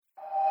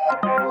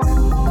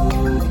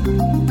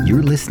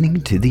You're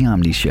listening to The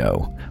Omni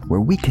Show, where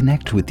we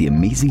connect with the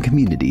amazing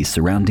community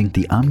surrounding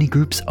the Omni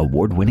Group's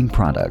award-winning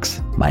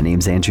products. My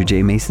name's Andrew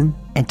J. Mason,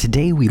 and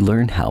today we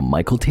learn how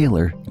Mikell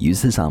Taylor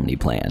uses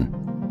OmniPlan.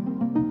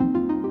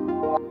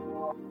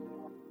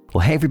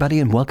 Well, hey everybody,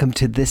 and welcome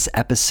to this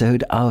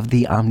episode of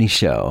The Omni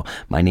Show.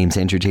 My name's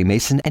Andrew J.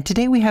 Mason, and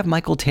today we have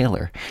Mikell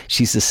Taylor.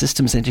 She's a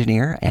systems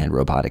engineer and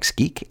robotics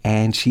geek,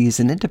 and she's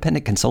an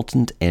independent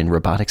consultant in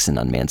robotics and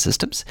unmanned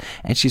systems,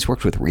 and she's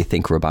worked with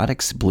Rethink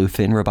Robotics,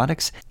 Bluefin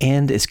Robotics,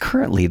 and is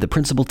currently the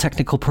principal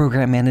technical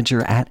program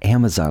manager at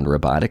Amazon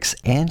Robotics,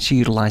 and she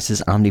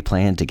utilizes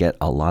OmniPlan to get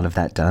a lot of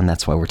that done.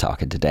 That's why we're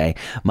talking today.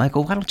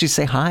 Mikell, why don't you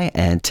say hi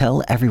and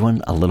tell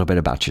everyone a little bit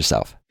about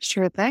yourself?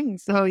 Sure thing.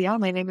 So yeah,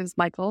 my name is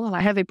Mikell, and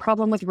I have a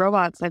problem with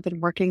robots. I've been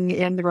working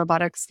in the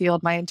robotics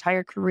field my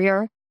entire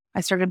career.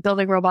 I started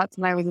building robots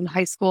when I was in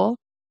high school.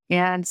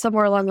 And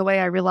somewhere along the way,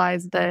 I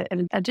realized that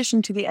in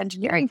addition to the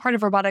engineering part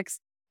of robotics,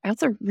 I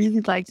also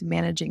really liked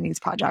managing these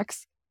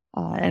projects.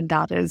 And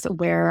that is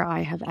where I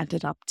have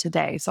ended up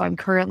today. So I'm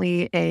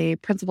currently a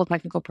principal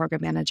technical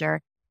program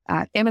manager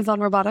at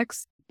Amazon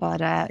Robotics. But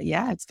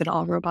yeah, it's been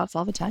all robots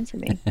all the time for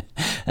me.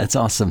 That's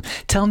awesome.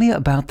 Tell me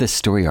about this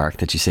story arc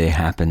that you say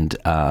happened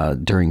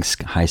during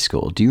high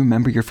school. Do you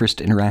remember your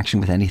first interaction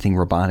with anything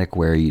robotic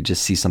where you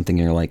just see something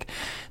and you're like,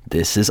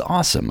 this is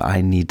awesome.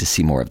 I need to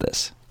see more of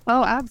this.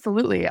 Oh,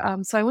 absolutely.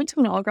 So I went to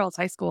an all-girls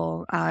high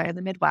school in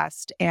the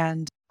Midwest,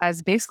 and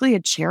as basically a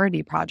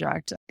charity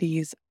project,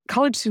 these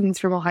college students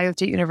from Ohio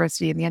State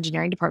University in the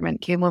engineering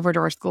department came over to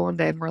our school and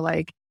they were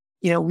like,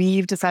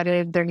 we've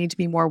decided there need to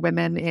be more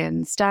women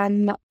in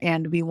STEM,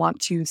 and we want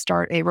to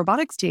start a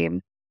robotics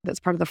team that's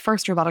part of the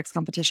first robotics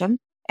competition.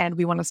 And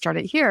we want to start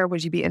it here.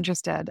 Would you be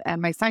interested? And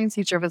my science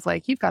teacher was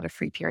like, you've got a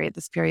free period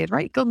this period,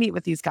 right? Go meet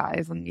with these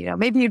guys and,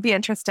 maybe you'd be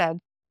interested.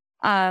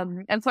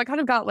 And so I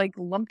kind of got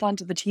lumped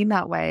onto the team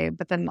that way,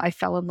 but then I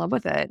fell in love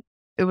with it.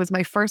 It was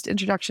my first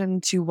introduction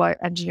to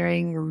what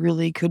engineering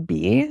really could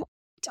be.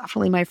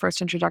 Definitely my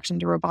first introduction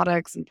to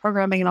robotics and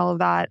programming and all of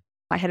that.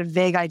 I had a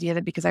vague idea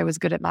that because I was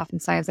good at math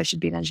and science, I should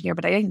be an engineer,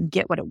 but I didn't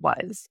get what it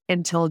was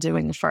until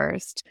doing the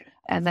first.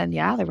 And then,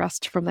 yeah, the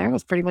rest from there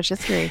was pretty much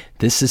history.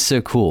 This is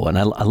so cool. And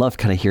I love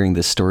kind of hearing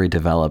this story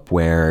develop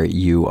where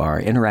you are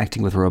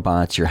interacting with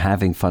robots, you're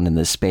having fun in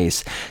this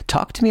space.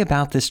 Talk to me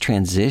about this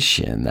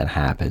transition that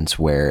happens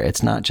where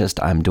it's not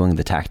just I'm doing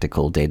the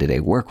tactical day-to-day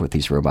work with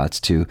these robots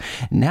to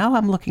now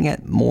I'm looking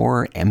at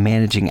more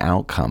managing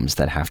outcomes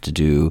that have to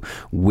do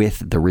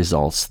with the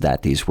results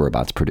that these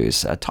robots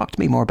produce. Talk to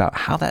me more about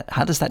how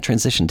does that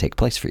transition take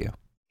place for you?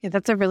 Yeah,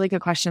 that's a really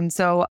good question.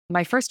 So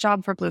my first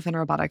job for Bluefin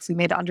Robotics, we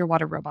made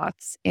underwater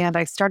robots. And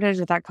I started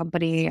at that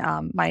company.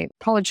 My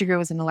college degree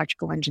was in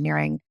electrical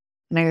engineering.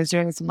 And I was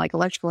doing some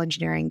electrical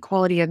engineering,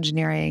 quality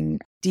engineering,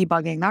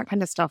 debugging, that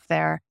kind of stuff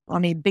there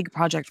on a big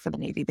project for the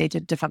Navy. They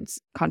did defense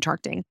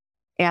contracting.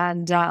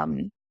 And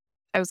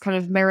I was kind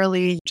of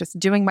merrily just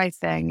doing my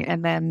thing,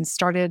 and then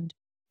started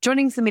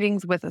joining some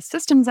meetings with a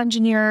systems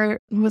engineer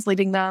who was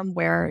leading them,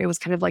 where it was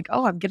kind of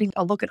I'm getting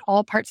a look at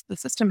all parts of the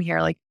system here.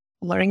 I'm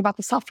learning about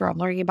the software, I'm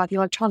learning about the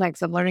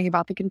electronics, I'm learning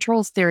about the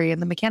controls theory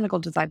and the mechanical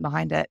design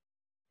behind it.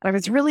 And I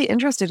was really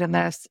interested in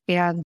this,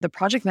 and the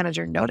project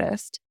manager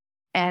noticed,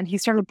 and he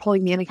started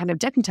pulling me in and kind of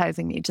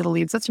deputizing me to the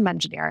lead system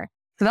engineer.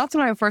 So that's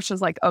when I first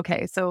was like,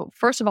 okay, so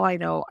first of all, I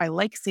know I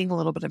like seeing a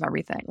little bit of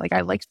everything.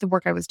 I liked the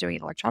work I was doing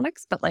in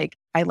electronics, but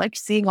I liked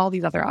seeing all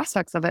these other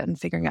aspects of it and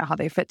figuring out how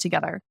they fit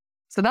together.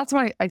 So that's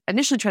when I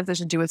initially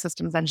transitioned to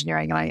systems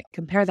engineering. And I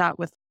compare that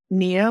with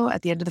Neo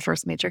at the end of the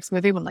first Matrix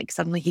movie when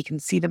suddenly he can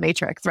see the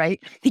Matrix,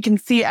 right? He can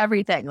see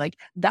everything.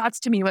 That's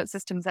to me what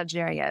systems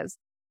engineering is.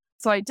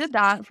 So I did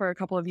that for a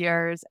couple of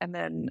years. And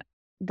then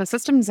the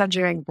systems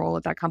engineering role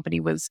at that company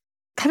was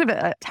kind of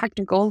a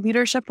technical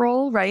leadership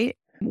role, right?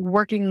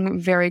 Working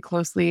very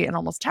closely and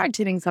almost tag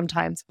teaming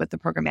sometimes with the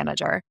program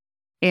manager.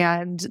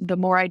 And the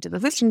more I did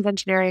the systems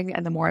engineering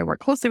and the more I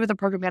worked closely with the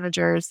program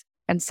managers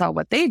and saw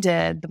what they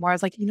did, the more I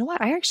was like, you know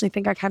what? I actually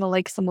think I kind of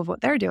like some of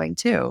what they're doing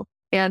too.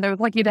 And I was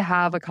lucky to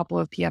have a couple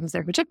of PMs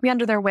there who took me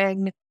under their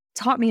wing,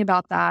 taught me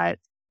about that.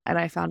 And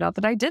I found out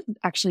that I did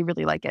actually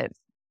really like it.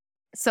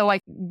 So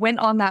I went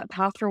on that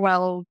path for a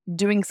while,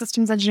 doing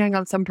systems engineering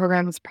on some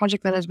programs,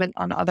 project management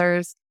on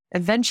others.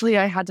 Eventually,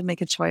 I had to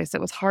make a choice. It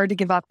was hard to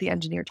give up the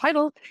engineer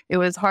title. It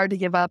was hard to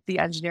give up the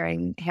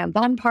engineering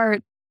hands-on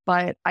part,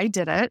 but I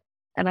did it.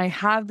 And I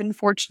have been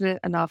fortunate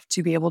enough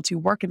to be able to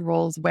work in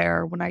roles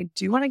where when I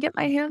do want to get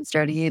my hands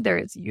dirty, there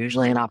is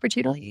usually an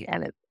opportunity,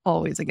 and it's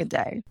always a good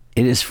day.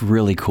 It is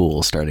really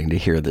cool starting to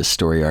hear this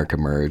story arc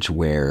emerge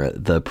where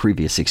the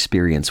previous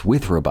experience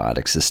with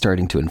robotics is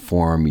starting to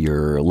inform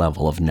your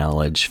level of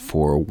knowledge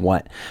for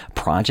what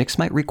projects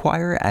might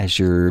require as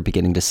you're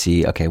beginning to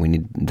see, okay, we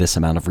need this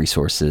amount of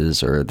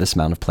resources or this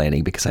amount of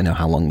planning because I know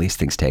how long these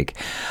things take.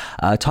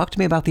 Talk to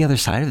me about the other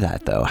side of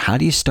that, though. How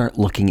do you start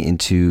looking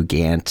into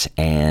Gantt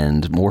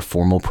and more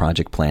formal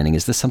project planning?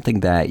 Is this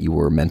something that you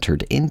were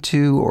mentored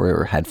into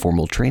or had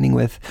formal training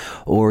with,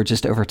 or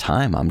just over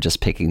time, I'm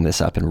just picking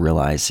this up and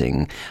realizing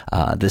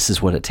this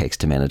is what it takes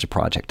to manage a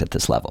project at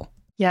this level?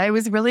 Yeah, it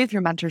was really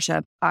through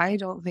mentorship. I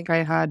don't think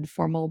I had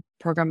formal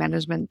program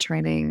management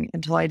training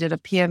until I did a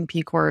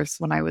PMP course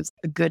when I was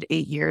a good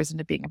 8 years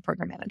into being a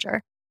program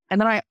manager. And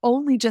then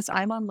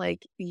I'm on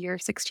like year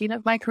 16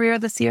 of my career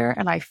this year.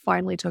 And I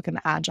finally took an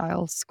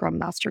Agile Scrum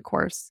Master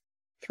course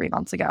 3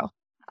 months ago.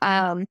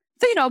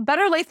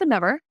 Better late than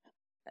never.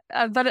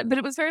 But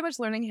it was very much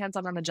learning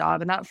hands-on on the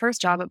job. And that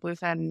first job at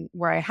Bluefin,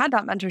 where I had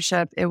that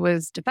mentorship, it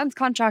was defense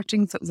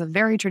contracting. So it was a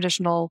very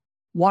traditional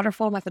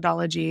waterfall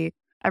methodology.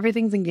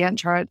 Everything's in Gantt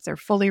charts. They're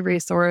fully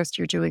resourced.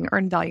 You're doing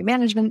earned value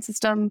management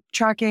system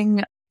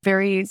tracking,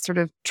 very sort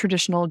of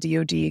traditional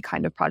DoD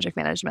kind of project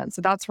management.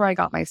 So that's where I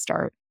got my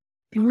start.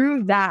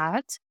 Through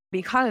that,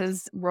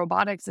 because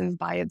robotics is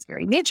by its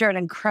very nature an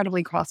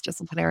incredibly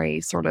cross-disciplinary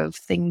sort of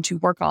thing to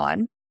work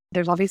on,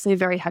 there's obviously a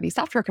very heavy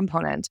software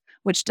component,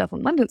 which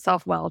doesn't lend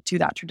itself well to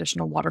that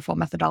traditional waterfall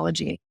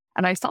methodology.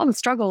 And I saw the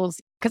struggles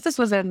because this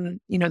was in,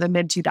 the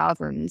mid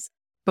 2000s,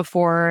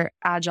 before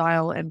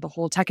Agile and the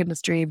whole tech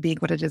industry being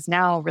what it is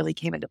now really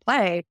came into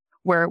play,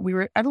 where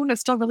everyone was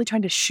still really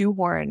trying to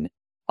shoehorn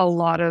a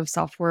lot of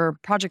software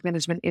project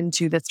management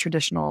into this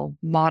traditional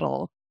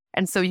model.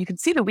 And so you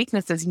could see the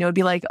weaknesses, it'd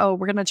be like, oh,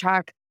 we're going to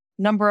track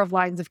number of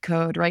lines of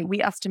code, right?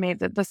 We estimate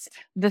that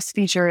this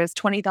feature is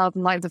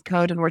 20,000 lines of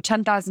code and we're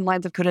 10,000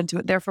 lines of code into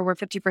it. Therefore, we're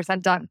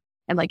 50% done.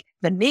 And like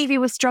the Navy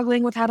was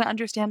struggling with how to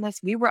understand this.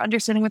 We were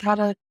understanding with how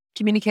to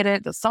communicate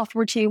it. The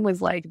software team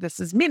was like, this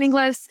is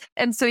meaningless.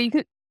 And so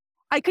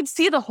I could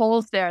see the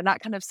holes there, and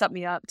that kind of set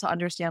me up to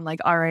understand like,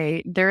 all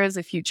right, there is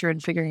a future in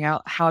figuring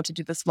out how to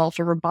do this well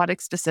for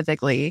robotics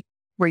specifically,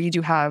 where you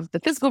do have the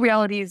physical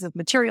realities of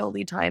material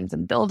lead times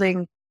and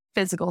building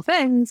physical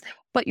things,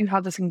 but you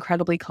have this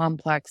incredibly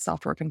complex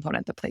software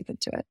component that plays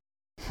into it.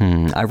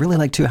 I really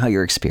like too how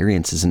your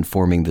experience is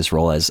informing this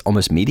role as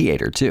almost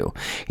mediator too,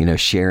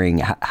 sharing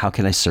how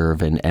can I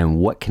serve and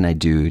what can I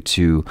do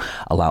to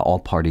allow all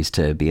parties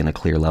to be in a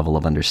clear level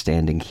of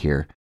understanding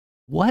here.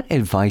 What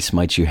advice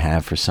might you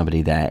have for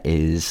somebody that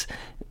is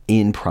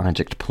in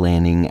project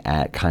planning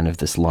at kind of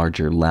this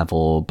larger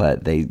level,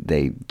 but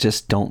they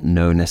just don't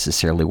know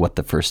necessarily what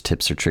the first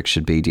tips or tricks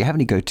should be? Do you have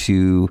any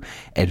go-to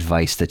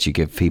advice that you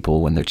give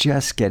people when they're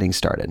just getting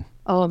started?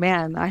 Oh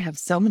man, I have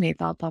so many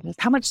thoughts on this.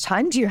 How much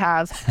time do you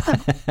have?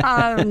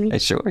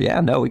 Sure. Yeah,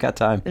 no, we got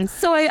time. And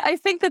so I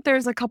think that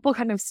there's a couple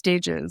kind of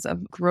stages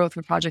of growth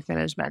with project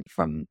management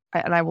and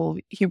I will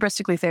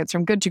hubristically say it's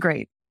from good to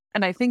great.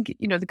 And I think,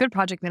 the good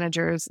project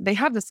managers, they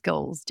have the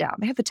skills down.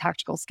 They have the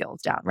tactical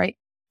skills down, right?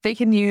 They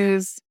can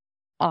use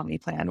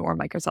OmniPlan or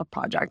Microsoft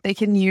Project. They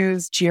can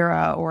use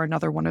Jira or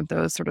another one of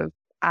those sort of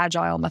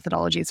agile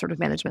methodology sort of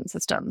management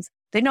systems.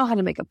 They know how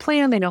to make a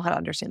plan. They know how to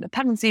understand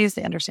dependencies.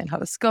 They understand how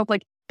to scope.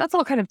 Like that's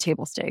all kind of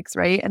table stakes,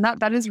 right? And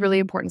that is really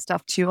important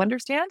stuff to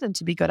understand and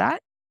to be good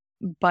at,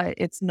 but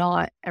it's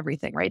not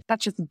everything, right?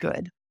 That's just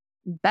good.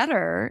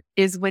 Better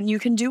is when you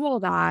can do all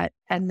that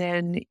and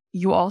then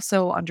you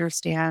also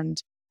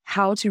understand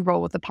how to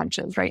roll with the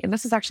punches, right? And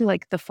this is actually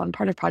like the fun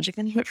part of project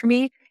management for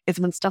me is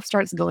when stuff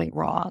starts going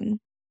wrong.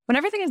 When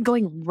everything is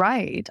going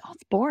right,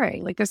 it's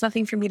boring. Like there's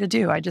nothing for me to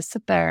do. I just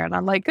sit there and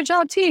I'm like, good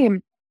job,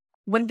 team.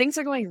 When things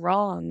are going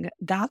wrong,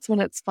 that's when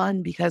it's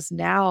fun because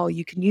now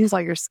you can use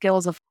all your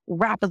skills of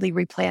rapidly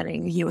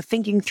replanning,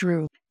 thinking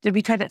through, did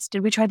we try this?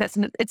 Did we try this?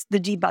 And it's the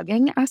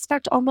debugging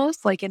aspect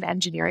almost like in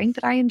engineering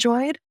that I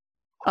enjoyed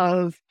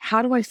of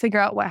how do I figure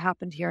out what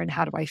happened here and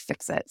how do I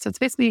fix it? So it's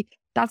basically,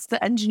 that's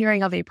the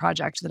engineering of a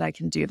project that I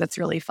can do that's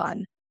really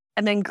fun.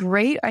 And then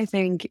great, I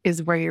think,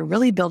 is where you're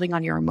really building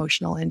on your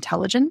emotional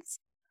intelligence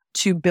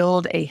to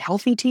build a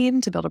healthy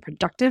team, to build a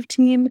productive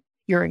team.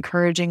 You're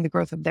encouraging the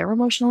growth of their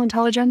emotional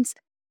intelligence.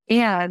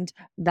 And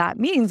that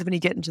means when you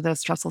get into those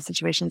stressful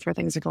situations where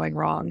things are going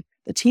wrong,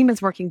 the team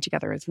is working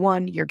together as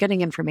one, you're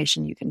getting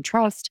information you can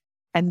trust,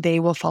 and they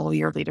will follow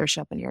your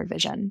leadership and your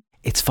vision.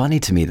 It's funny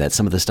to me that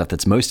some of the stuff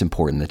that's most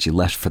important that you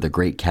left for the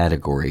great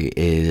category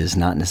is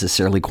not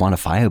necessarily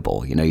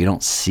quantifiable. You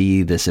don't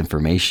see this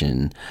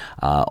information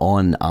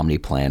on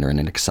OmniPlan or in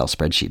an Excel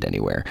spreadsheet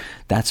anywhere.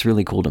 That's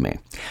really cool to me.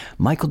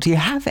 Mikell, do you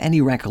have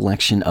any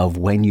recollection of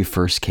when you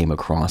first came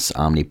across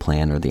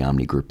OmniPlan or the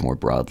Omni Group more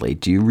broadly?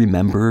 Do you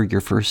remember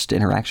your first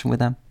interaction with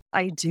them?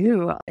 I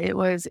do. It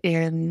was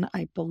in,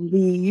 I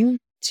believe,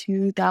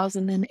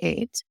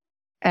 2008.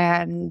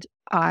 And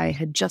I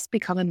had just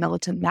become a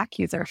militant Mac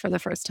user for the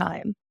first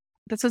time.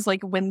 This was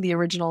like when the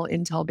original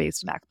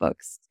Intel-based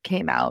MacBooks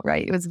came out,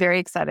 right? It was very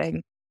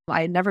exciting.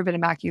 I had never been a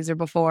Mac user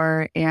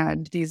before,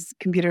 and these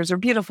computers were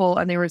beautiful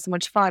and they were so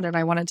much fun, and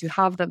I wanted to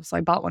have them. So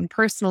I bought one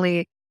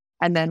personally.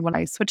 And then when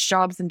I switched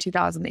jobs in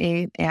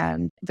 2008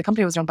 and the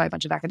company was run by a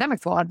bunch of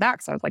academics who all had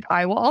Macs, I was like,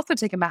 I will also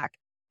take a Mac.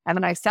 And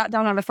then I sat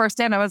down on the first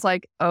day and I was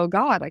like, oh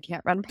God, I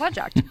can't run a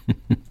project.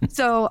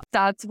 So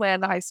that's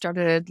when I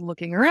started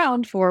looking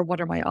around for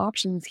what are my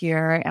options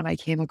here. And I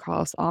came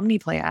across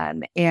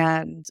OmniPlan.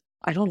 And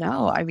I don't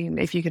know. I mean,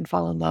 if you can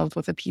fall in love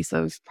with a piece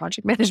of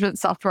project management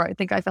software, I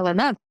think I fell in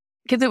love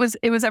because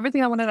it was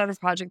everything I wanted out of a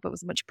project, but it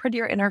was a much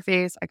prettier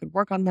interface. I could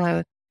work on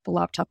the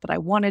laptop that I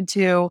wanted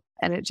to.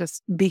 And it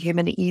just became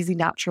an easy,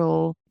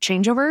 natural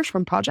changeover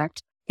from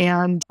project.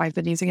 And I've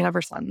been using it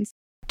ever since.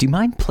 Do you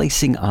mind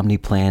placing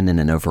OmniPlan in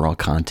an overall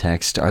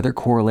context? Are there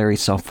corollary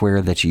software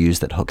that you use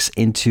that hooks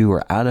into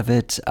or out of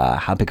it?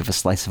 How big of a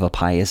slice of a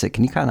pie is it?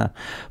 Can you kind of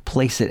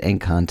place it in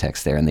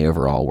context there in the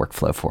overall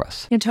workflow for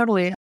us? Yeah,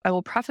 totally. I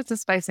will preface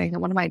this by saying that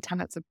one of my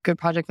tenets of good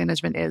project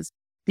management is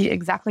be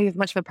exactly as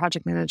much of a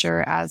project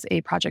manager as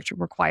a project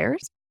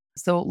requires.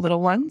 So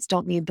little ones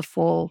don't need the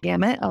full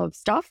gamut of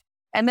stuff.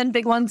 And then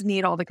big ones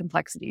need all the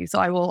complexity. So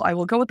I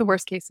will go with the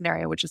worst case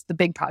scenario, which is the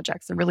big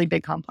projects, the really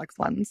big complex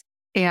ones.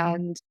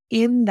 And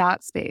in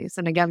that space,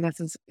 and again, this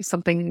is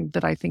something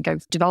that I think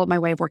I've developed my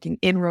way of working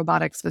in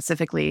robotics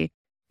specifically,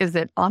 is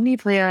that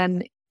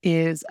OmniPlan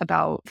is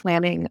about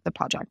planning the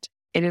project.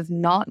 It is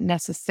not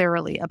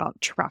necessarily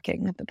about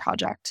tracking the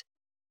project.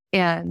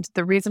 And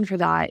the reason for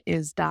that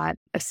is that,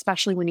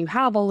 especially when you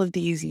have all of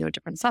these,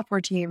 different software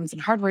teams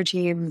and hardware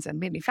teams and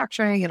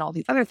manufacturing and all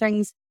these other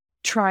things,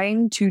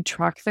 trying to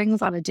track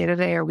things on a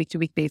day-to-day or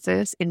week-to-week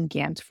basis in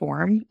Gantt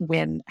form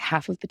when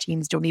half of the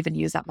teams don't even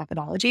use that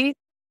methodology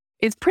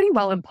is pretty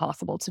well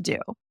impossible to do.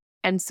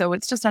 And so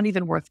it's just not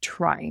even worth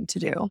trying to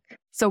do.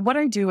 So what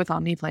I do with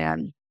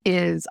OmniPlan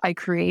is I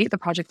create the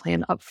project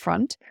plan up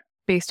front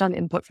based on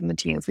input from the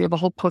teams. We have a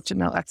whole post-it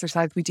note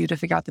exercise we do to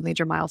figure out the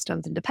major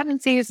milestones and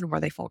dependencies and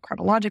where they fall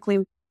chronologically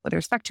with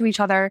respect to each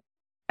other.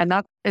 And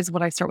that is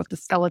what I start with, the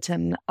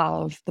skeleton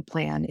of the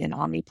plan in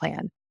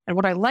OmniPlan. And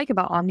what I like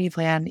about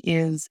OmniPlan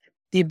is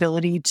the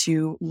ability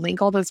to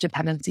link all those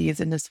dependencies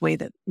in this way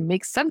that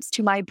makes sense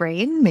to my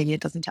brain. Maybe it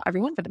doesn't to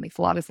everyone, but it makes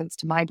a lot of sense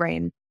to my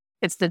brain.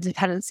 It's the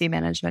dependency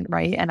management,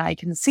 right? And I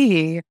can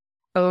see,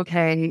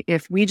 okay,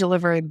 if we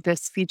deliver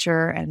this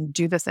feature and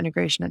do this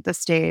integration at this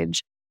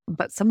stage,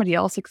 but somebody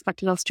else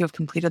expected us to have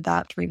completed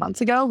that 3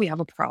 months ago, we have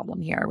a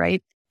problem here,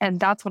 right? And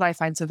that's what I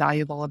find so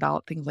valuable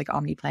about things like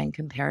OmniPlan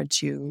compared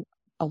to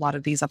a lot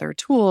of these other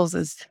tools,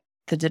 is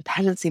the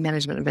dependency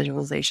management and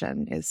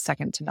visualization is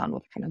second to none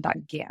with kind of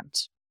that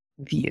Gantt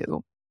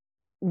view.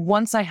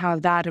 Once I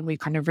have that and we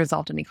kind of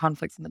resolved any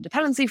conflicts on the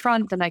dependency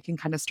front, then I can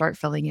kind of start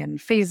filling in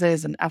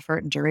phases and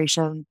effort and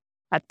duration.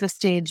 At this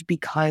stage,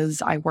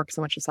 because I work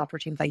so much with software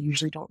teams, I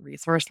usually don't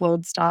resource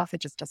load stuff. It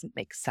just doesn't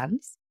make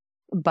sense.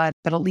 But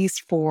at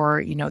least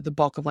for, the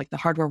bulk of like the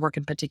hardware work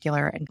in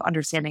particular, and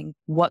understanding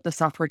what the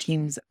software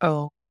teams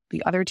owe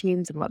the other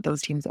teams and what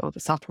those teams owe the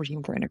software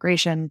team for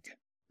integration,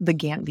 the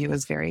Gantt view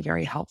is very,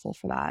 very helpful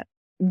for that.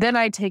 Then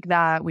I take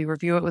that, we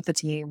review it with the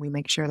team, we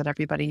make sure that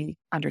everybody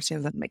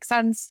understands that it makes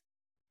sense.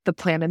 The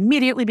plan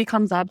immediately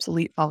becomes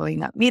obsolete following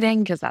that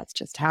meeting because that's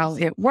just how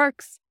it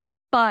works.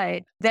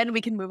 But then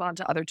we can move on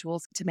to other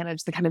tools to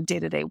manage the kind of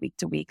day-to-day,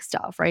 week-to-week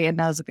stuff, right? And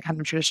those are the kind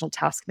of traditional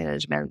task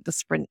management, the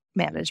sprint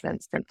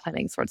management, sprint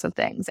planning sorts of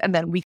things. And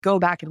then we go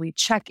back and we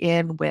check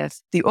in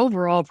with the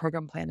overall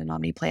program plan and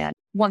OmniPlan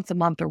once a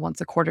month or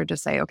once a quarter to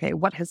say, okay,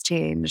 what has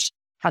changed?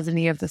 Has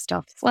any of the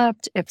stuff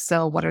slipped? If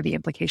so, what are the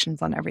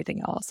implications on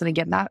everything else? And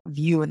again, that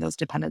view and those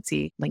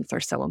dependency links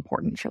are so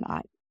important for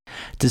that.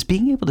 Does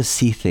being able to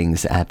see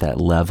things at that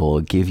level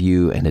give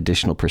you an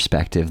additional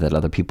perspective that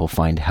other people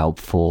find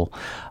helpful?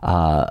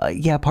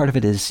 Part of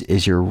it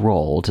is your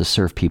role to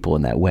serve people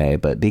in that way,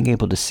 but being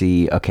able to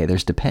see, okay,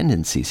 there's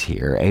dependencies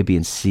here. A, B,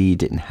 and C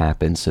didn't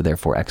happen, so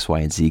therefore X, Y,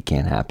 and Z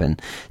can't happen.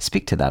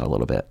 Speak to that a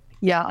little bit.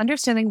 Yeah,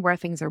 understanding where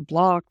things are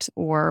blocked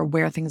or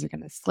where things are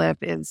going to slip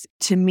is,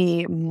 to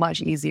me, much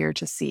easier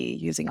to see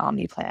using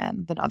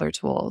OmniPlan than other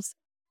tools.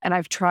 And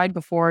I've tried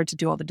before to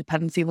do all the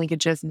dependency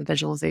linkages and the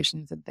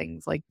visualizations and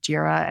things like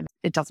Jira, and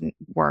it doesn't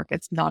work.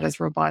 It's not as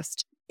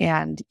robust.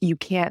 And you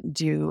can't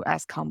do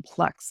as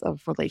complex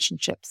of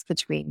relationships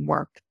between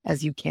work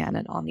as you can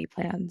in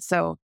OmniPlan.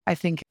 So I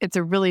think it's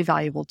a really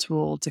valuable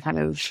tool to kind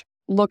of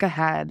look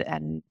ahead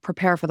and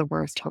prepare for the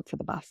worst, hope for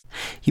the best.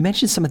 You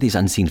mentioned some of these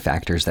unseen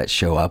factors that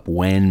show up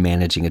when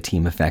managing a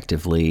team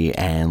effectively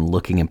and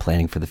looking and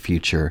planning for the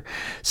future.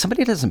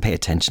 Somebody doesn't pay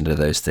attention to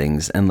those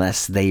things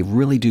unless they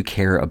really do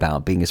care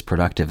about being as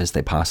productive as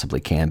they possibly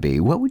can be.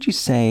 What would you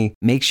say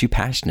makes you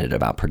passionate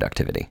about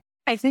productivity?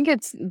 I think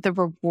it's the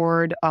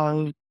reward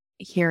of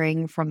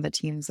hearing from the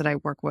teams that I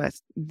work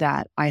with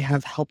that I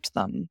have helped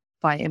them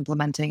by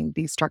implementing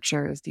these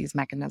structures, these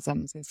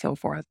mechanisms, and so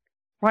forth.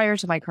 Prior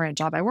to my current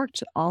job, I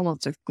worked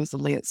almost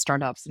exclusively at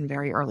startups and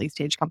very early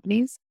stage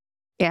companies.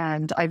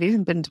 And I've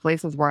even been to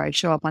places where I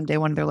show up on day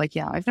one, they're like,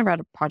 yeah, I've never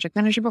had a project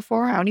manager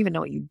before. I don't even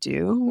know what you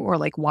do or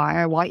like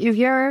why I want you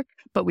here,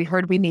 but we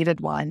heard we needed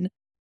one.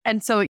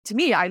 And so to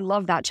me, I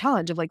love that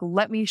challenge of like,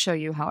 let me show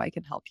you how I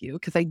can help you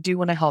because I do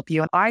want to help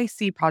you. And I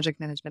see project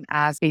management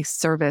as a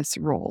service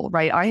role,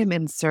 right? I am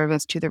in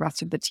service to the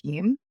rest of the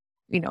team.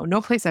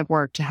 No place I've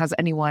worked has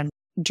anyone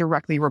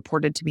directly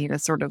reported to me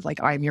as sort of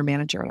like, I'm your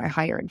manager and I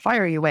hire and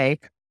fire you way.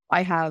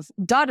 I have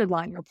dotted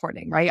line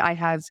reporting, right? I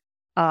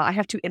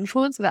have to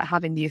influence without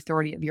having the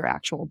authority of your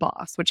actual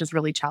boss, which is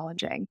really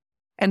challenging.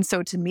 And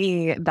so to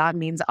me, that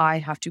means I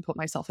have to put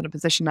myself in a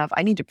position of,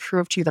 I need to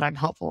prove to you that I'm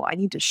helpful. I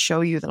need to show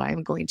you that I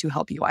am going to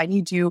help you. I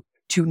need you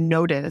to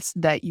notice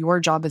that your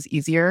job is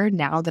easier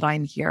now that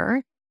I'm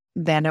here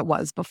than it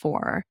was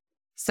before.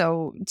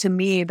 So to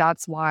me,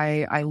 that's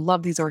why I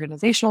love these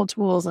organizational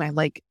tools and I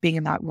like being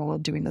in that role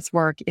and doing this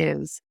work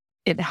is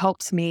it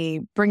helps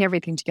me bring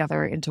everything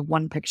together into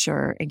one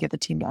picture and get the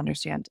team to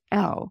understand,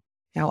 oh,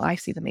 now I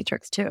see the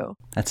matrix too.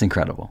 That's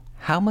incredible.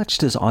 How much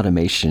does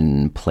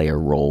automation play a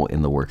role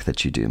in the work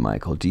that you do,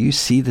 Mikell? Do you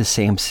see the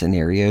same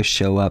scenarios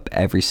show up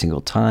every single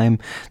time?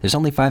 There's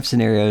only 5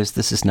 scenarios.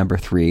 This is number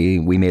 3.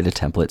 We made a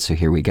template, so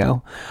here we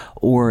go.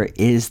 Or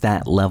is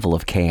that level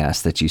of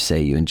chaos that you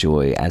say you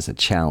enjoy as a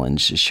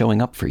challenge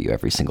showing up for you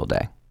every single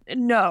day?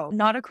 No,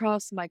 not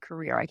across my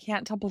career. I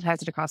can't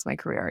templatize it across my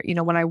career.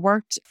 When I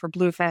worked for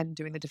Bluefin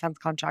doing the defense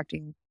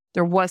contracting,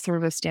 there was sort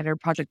of a standard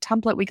project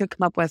template we could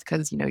come up with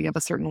because, you have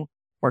a certain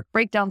work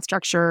breakdown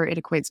structure.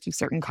 It equates to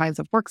certain kinds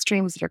of work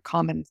streams that are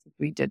common since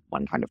we did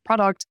one kind of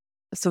product.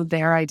 So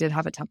there I did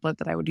have a template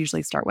that I would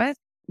usually start with.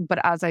 But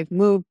as I've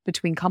moved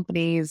between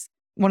companies,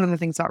 one of the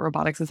things about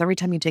robotics is every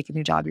time you take a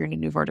new job, you're in a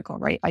new vertical,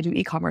 right? I do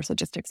e-commerce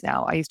logistics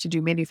now. I used to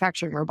do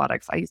manufacturing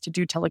robotics. I used to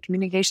do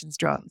telecommunications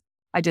drones.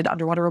 I did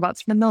underwater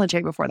robots for the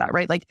military before that,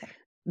 right? Like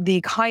the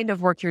kind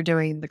of work you're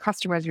doing, the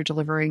customers you're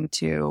delivering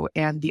to,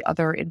 and the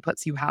other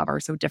inputs you have are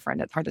so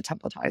different. It's hard to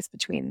templatize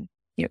between,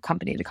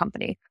 company to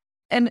company.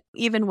 And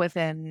even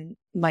within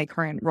my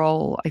current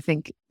role, I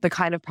think the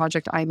kind of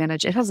project I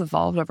manage, it has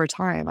evolved over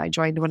time. I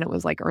joined when it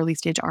was like early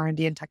stage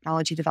R&D and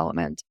technology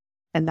development.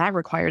 And that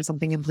required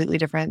something completely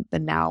different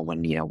than now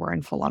when, we're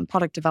in full on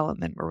product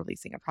development, we're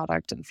releasing a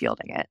product and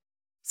fielding it.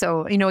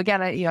 So,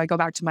 again, I go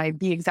back to my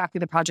be exactly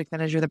the project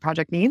manager the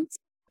project needs.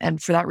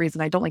 And for that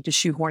reason, I don't like to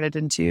shoehorn it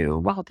into,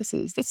 well, this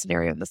is this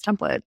scenario, this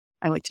template.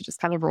 I like to just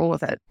kind of roll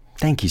with it.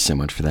 Thank you so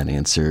much for that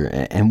answer.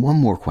 And one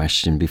more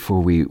question before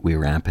we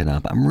wrap it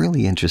up. I'm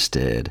really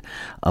interested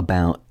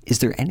about, is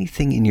there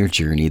anything in your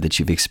journey that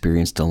you've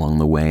experienced along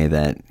the way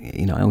that,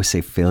 I always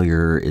say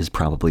failure is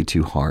probably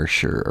too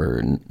harsh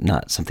or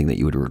not something that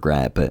you would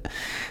regret, but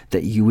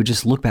that you would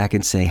just look back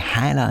and say,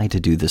 had I to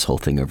do this whole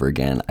thing over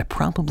again, I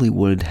probably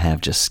would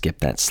have just skipped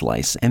that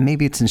slice. And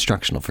maybe it's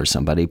instructional for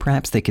somebody.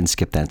 Perhaps they can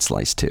skip that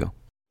slice too.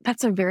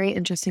 That's a very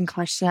interesting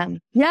question.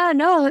 Yeah,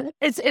 no,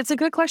 it's a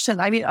good question.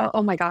 I mean,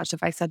 oh my gosh,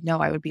 if I said no,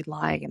 I would be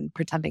lying and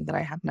pretending that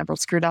I have never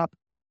screwed up.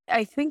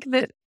 I think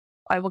that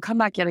I will come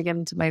back yet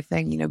again to my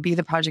thing, be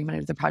the project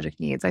manager the project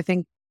needs. I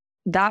think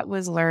that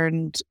was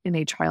learned in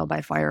a trial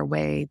by fire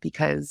way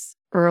because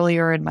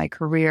earlier in my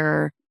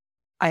career,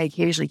 I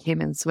occasionally came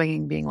in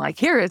swinging being like,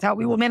 here is how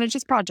we will manage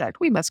this project.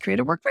 We must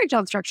create a work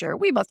breakdown structure.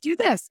 We must do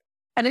this.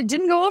 And it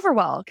didn't go over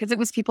well because it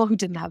was people who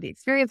didn't have the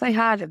experience I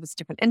had. It was a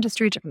different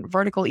industry, different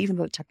vertical, even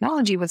though the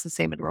technology was the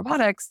same in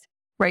robotics,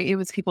 right? It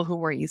was people who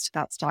weren't used to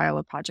that style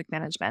of project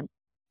management.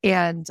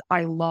 And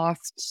I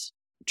lost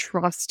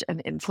trust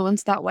and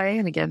influence that way.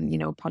 And again,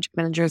 project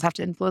managers have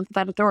to influence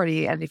that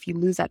authority. And if you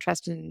lose that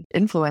trust and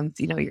influence,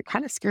 you're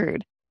kind of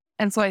screwed.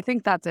 And so I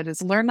think that's it,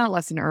 is learn that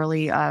lesson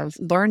early of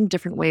learn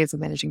different ways of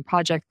managing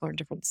projects, learn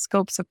different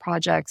scopes of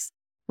projects,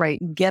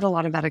 right? Get a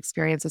lot of that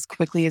experience as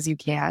quickly as you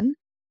can,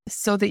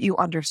 so that you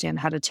understand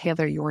how to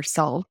tailor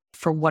yourself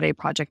for what a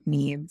project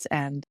needs.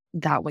 And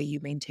that way you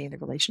maintain the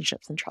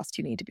relationships and trust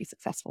you need to be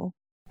successful.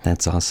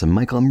 That's awesome.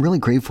 Mikell, I'm really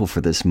grateful for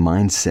this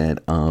mindset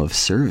of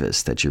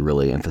service that you're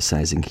really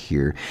emphasizing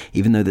here.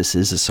 Even though this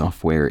is a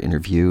software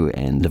interview,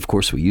 and of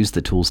course we use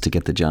the tools to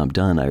get the job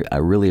done, I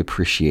really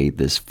appreciate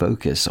this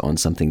focus on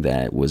something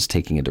that was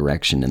taking a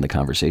direction in the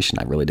conversation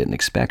I really didn't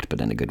expect, but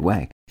in a good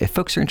way. If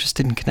folks are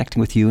interested in connecting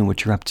with you and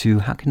what you're up to,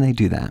 how can they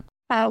do that?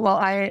 Well,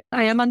 I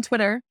am on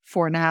Twitter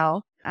for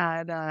now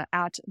at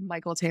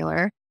Mikell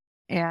Taylor.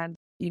 And,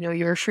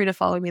 you're free to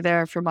follow me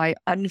there for my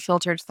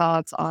unfiltered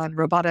thoughts on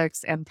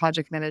robotics and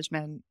project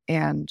management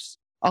and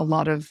a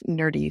lot of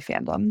nerdy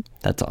fandom.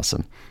 That's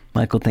awesome.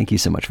 Mikell, thank you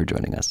so much for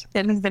joining us.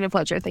 It has been a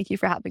pleasure. Thank you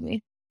for having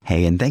me.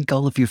 Hey, and thank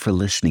all of you for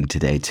listening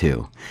today,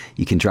 too.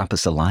 You can drop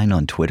us a line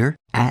on Twitter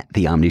at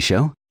The Omni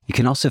Show. You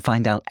can also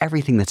find out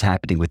everything that's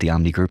happening with the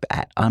Omni Group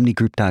at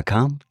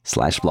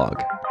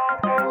omnigroup.com/blog.